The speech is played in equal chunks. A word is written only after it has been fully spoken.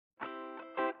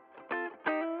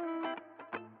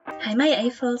Hi my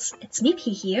AFOLs, it's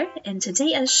Mipi here, and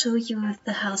today I'll show you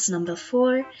the house number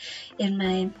 4 in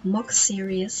my MOC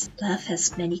series Love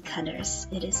Has Many Colors.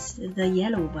 It is the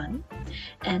yellow one,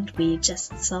 and we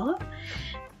just saw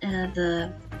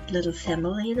the little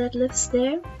family that lives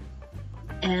there.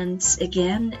 And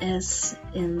again, as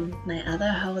in my other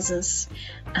houses,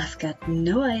 I've got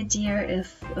no idea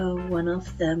if one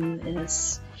of them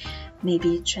is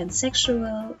maybe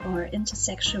transsexual or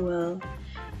intersexual.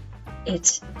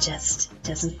 It just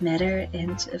doesn't matter,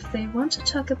 and if they want to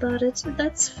talk about it,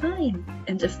 that's fine.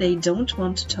 And if they don't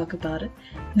want to talk about it,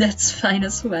 that's fine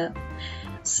as well.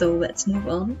 So let's move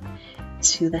on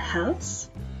to the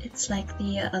house. It's like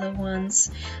the other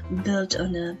ones, built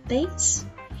on a base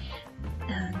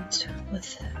and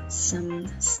with some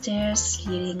stairs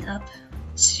leading up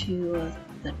to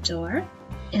the door.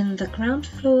 In the ground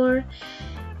floor,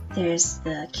 there's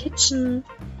the kitchen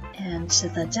and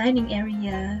the dining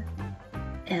area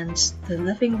and the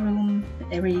living room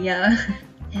area,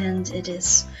 and it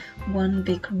is one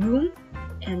big room,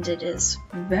 and it is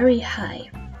very high.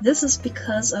 This is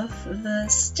because of the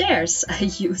stairs I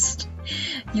used.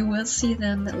 You will see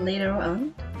them later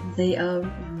on. They are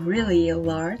really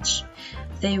large.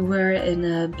 They were in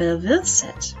a Belleville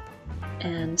set,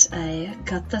 and I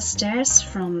got the stairs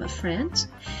from a friend.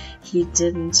 He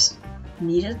didn't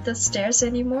needed the stairs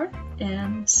anymore,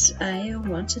 and I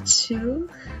wanted to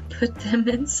put them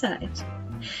inside.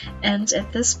 And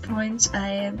at this point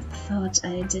I thought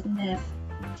I didn't have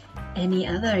any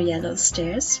other yellow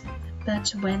stairs,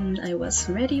 but when I was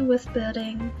ready with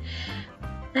building,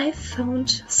 I found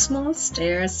small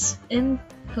stairs in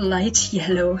light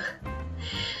yellow.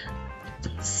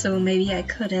 So maybe I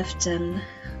could have done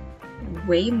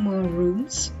way more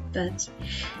rooms, but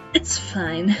it's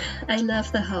fine. I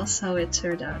love the house how it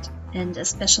turned out, and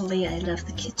especially I love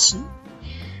the kitchen.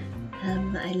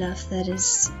 I love that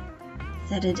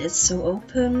it is so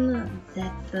open,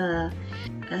 that the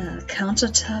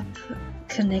countertop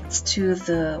connects to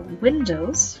the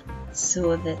windows,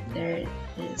 so that there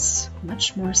is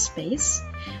much more space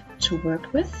to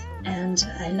work with. And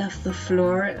I love the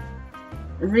floor.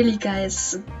 Really,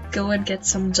 guys, go and get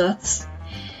some dots.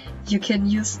 You can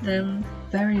use them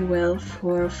very well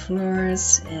for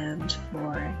floors and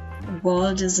for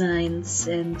wall designs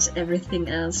and everything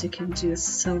else. You can do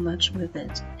so much with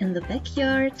it. In the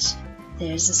backyard,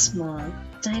 there's a small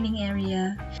dining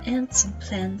area and some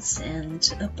plants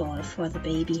and a ball for the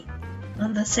baby.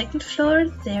 On the second floor,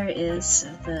 there is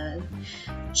the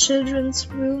children's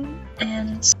room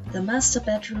and the master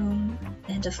bedroom,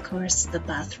 and of course the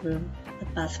bathroom. The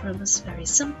bathroom is very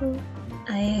simple.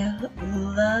 I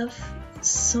love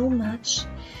so much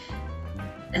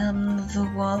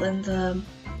the wall in the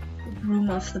room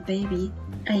of the baby.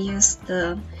 I used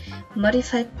the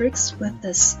modified bricks with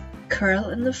this curl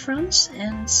in the front,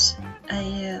 and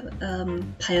I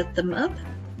piled them up,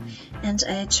 and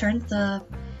I turned the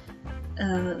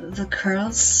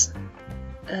curls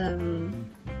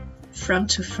front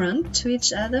to front to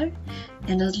each other,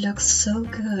 and it looks so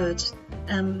good.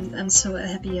 I'm so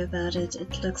happy about it.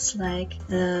 It looks like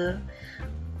the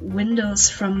windows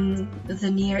from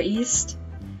the Near East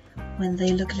when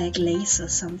they look like lace or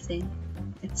something.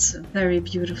 It's very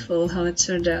beautiful how it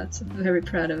turned out. I'm very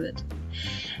proud of it.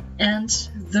 And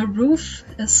the roof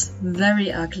is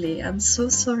very ugly. I'm so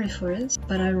sorry for it,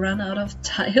 but I ran out of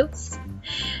tiles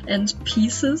and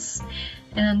pieces,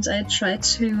 and I try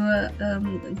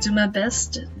to do my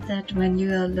best that when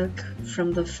you look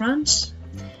from the front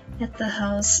at the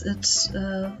house, it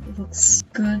looks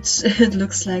good. It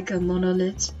looks like a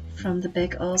monolith from the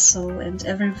back also, and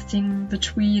everything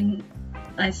between.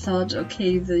 I thought,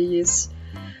 okay, these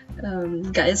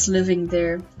guys living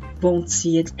there won't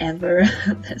see it ever.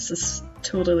 This is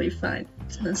totally fine.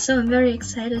 So I'm very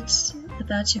excited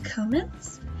about your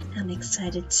comments. I'm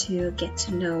excited to get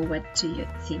to know what do you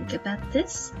think about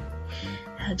this.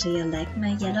 How do you like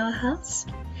my yellow house?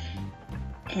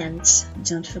 And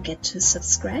don't forget to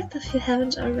subscribe if you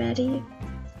haven't already.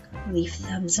 Leave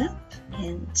thumbs up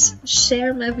and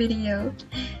share my video.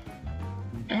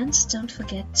 And don't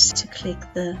forget to click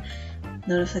the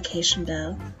notification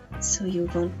bell so you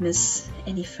won't miss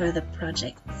any further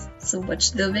projects. So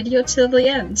watch the video till the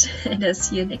end, and I'll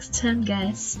see you next time,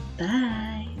 guys.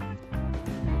 Bye!